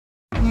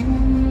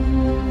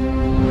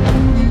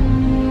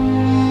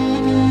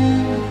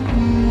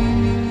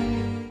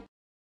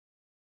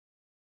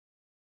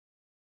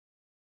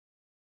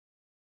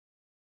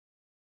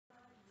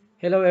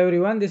Hello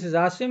everyone, this is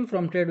Asim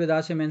from Trade with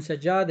Asim and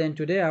Sajjad, and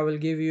today I will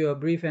give you a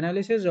brief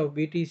analysis of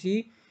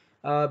BTC,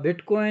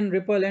 Bitcoin,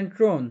 Ripple and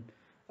Tron.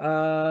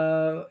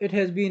 It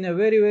has been a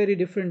very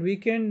different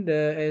weekend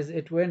as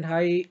it went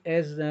high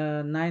as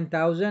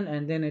 9,000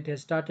 and then it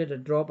has started a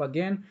drop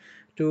again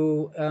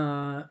to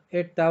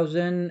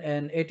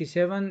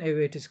 8,087 if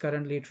it is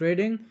currently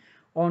trading.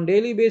 On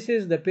daily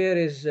basis the pair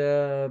is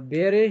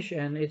bearish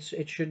and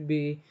it should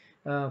be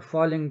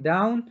falling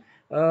down.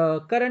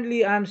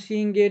 Currently, I'm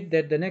seeing it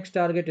that the next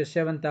target is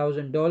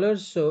 $7,000,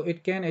 so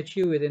it can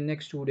achieve within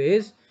next 2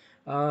 days,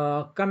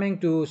 coming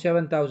to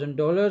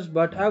 $7,000.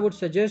 But I would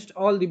suggest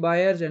all the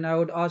buyers, and I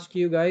would ask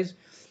you guys,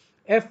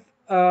 if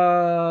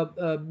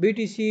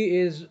BTC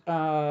is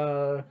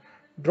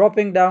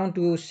dropping down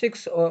to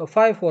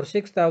 5 or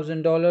 6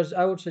 thousand dollars,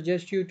 I would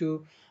suggest you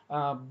to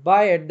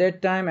buy at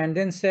that time and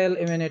then sell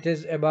when it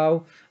is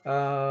above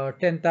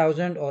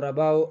 10,000 or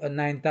above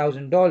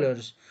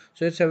 $9,000.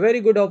 So it's a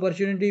very good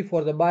opportunity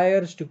for the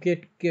buyers to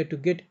get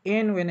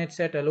in when it's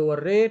at a lower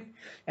rate,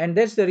 and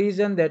that's the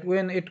reason that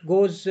when it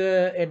goes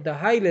at the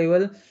high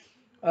level,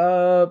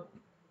 uh,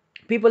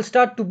 people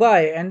start to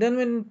buy, and then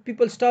when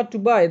people start to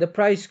buy, the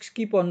price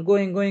keep on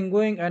going,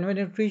 and when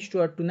it reach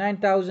to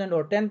 9,000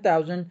 or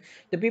 10,000,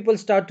 the people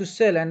start to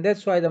sell, and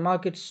that's why the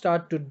market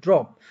start to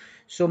drop.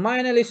 So my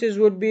analysis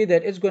would be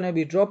that it's going to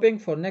be dropping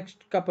for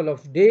next couple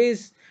of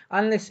days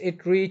unless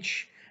it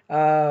reach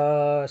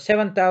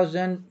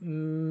 7,000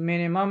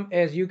 minimum.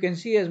 As you can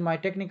see, as my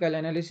technical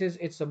analysis,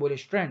 it's a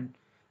bullish trend,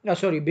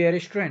 sorry,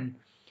 bearish trend.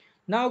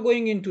 Now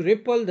going into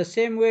Ripple, the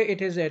same way,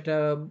 it is at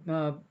a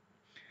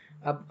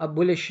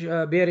bullish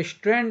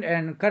bearish trend,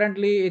 and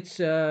currently it's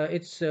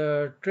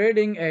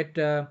trading at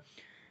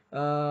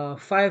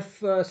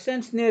 5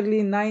 cents,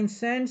 nearly 9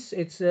 cents.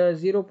 It's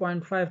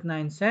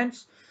 0.59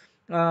 cents.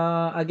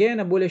 Again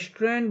a bullish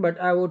trend, but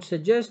I would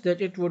suggest that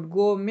it would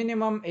go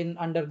minimum in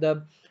under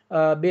the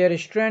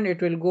bearish trend.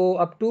 It will go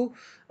up to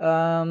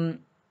 4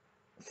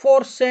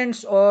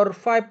 cents or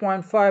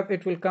 5.5.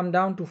 It will come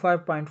down to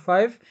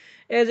 5.5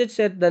 as it's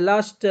at the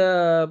last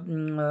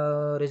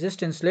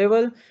resistance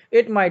level.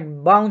 It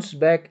might bounce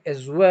back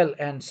as well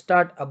and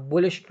start a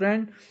bullish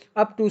trend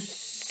up to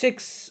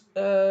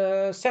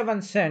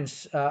 7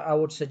 cents. I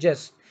would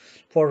suggest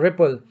for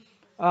Ripple.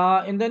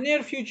 In the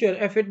near future,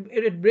 if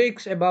it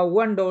breaks above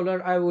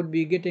 $1, I would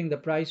be getting the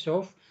price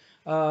of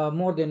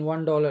more than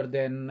 $1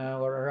 than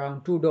or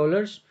around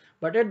 $2.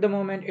 But at the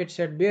moment it's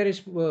at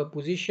bearish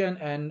position,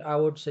 and I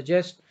would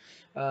suggest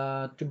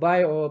to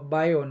buy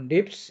on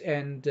dips,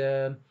 and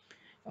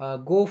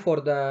go for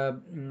the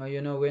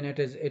when it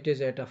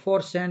is at a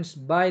 4 cents,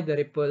 buy the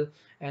Ripple,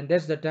 and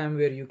that's the time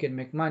where you can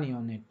make money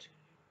on it.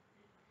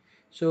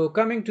 So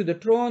coming to the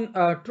Tron,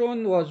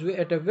 Tron was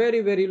at a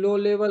very low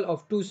level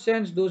of 2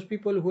 cents. Those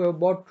people who have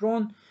bought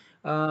Tron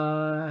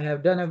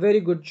have done a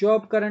very good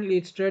job. Currently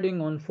it's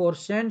trading on 4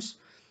 cents.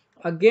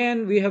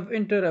 Again we have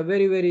entered a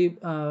very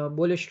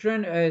bullish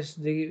trend, as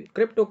the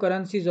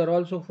cryptocurrencies are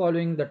also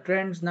following the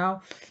trends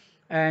now,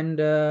 and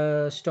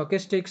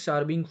stochastics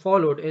are being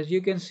followed. As you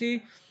can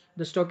see,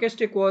 the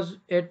stochastic was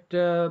at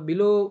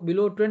below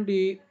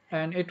 20,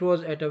 and it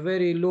was at a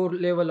very low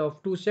level of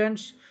 2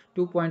 cents,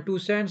 2.2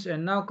 cents,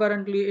 and now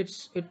currently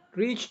it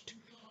reached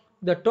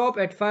the top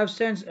at 5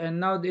 cents, and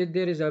now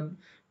there is a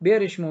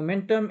bearish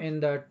momentum in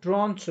the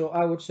Tron. So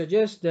I would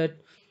suggest that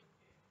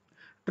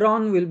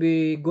Tron will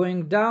be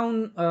going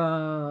down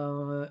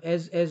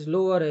as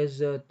lower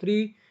as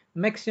 3.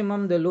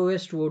 Maximum the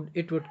lowest would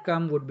be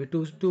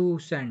 2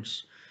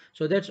 cents.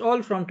 So that's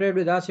all from Trade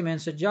with Asim and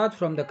Sajjad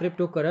from the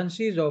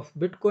cryptocurrencies of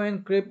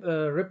Bitcoin,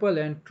 Ripple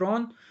and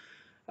Tron.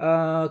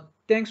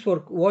 Thanks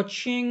for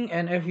watching,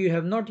 and if you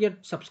have not yet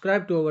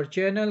subscribed to our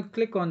channel,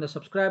 click on the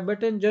subscribe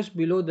button just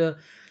below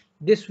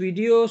this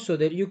video so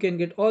that you can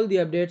get all the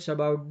updates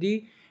about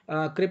the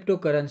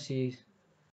cryptocurrencies.